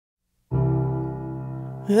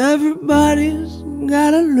Everybody's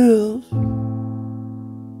gotta live.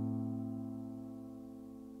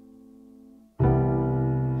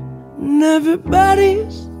 And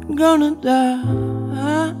everybody's gonna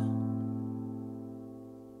die.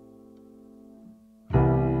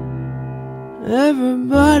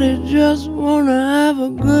 Everybody just wanna have a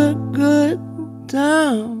good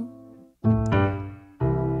time.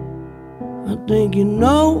 I think you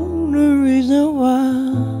know the reason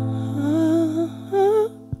why.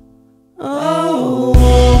 Oh,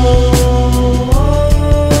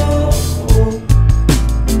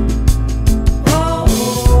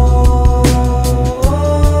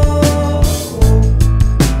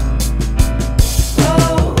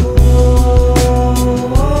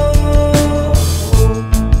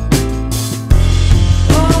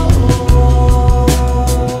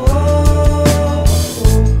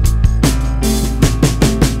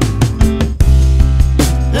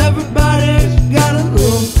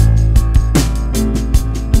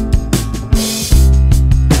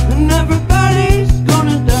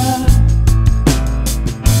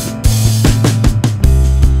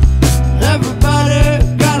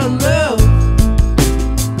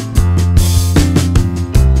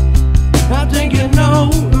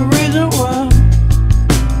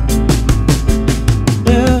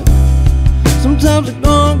 sometimes it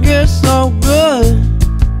gonna get so good,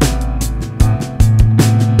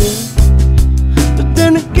 yeah. But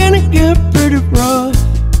then again it get pretty rough,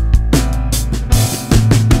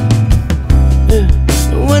 yeah.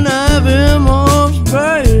 And when I have it in my arms,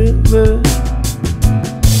 baby,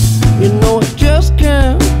 you know I just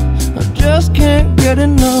can't get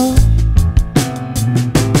enough.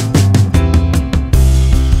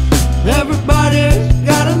 Everybody's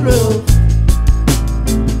gotta live.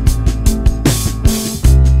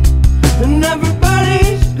 And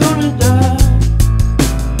everybody's gonna die.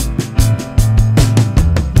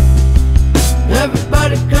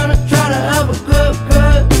 Everybody's gonna try to have a good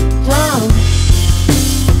time.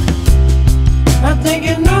 I think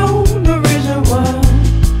you know the reason why.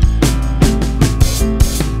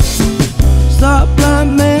 Saw a blind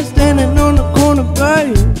man standing on the corner,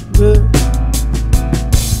 baby,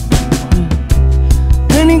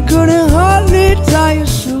 and he couldn't hardly tie his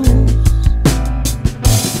shoes.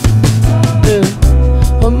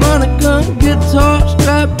 Harmonica and guitar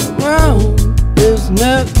strapped around his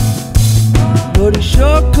neck, but he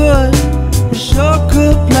sure could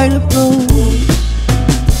play the blues.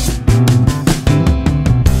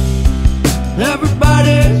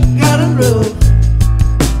 Everybody's gotta live.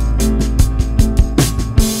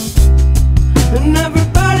 And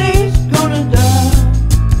everybody's gonna die.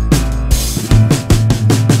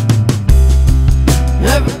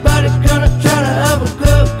 Everybody's gonna try to have a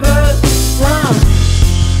good time.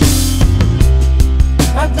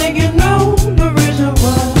 I think you know the reason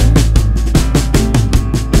why.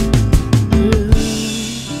 Yeah.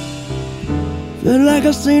 Feel like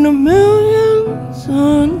I've seen a million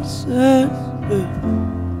sunsets, yeah.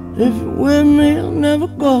 If you're with me, I'll never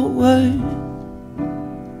go away,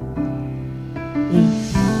 yeah.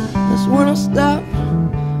 That's when I stopped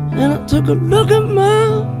and I took a look at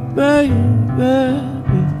my baby.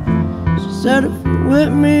 She said if you're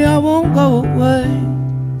with me, I won't go away,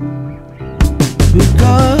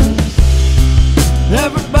 because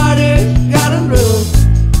everybody's gotta live.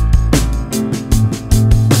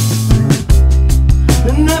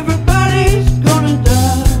 And everybody's gonna die.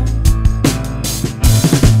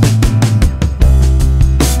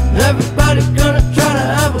 Everybody's gonna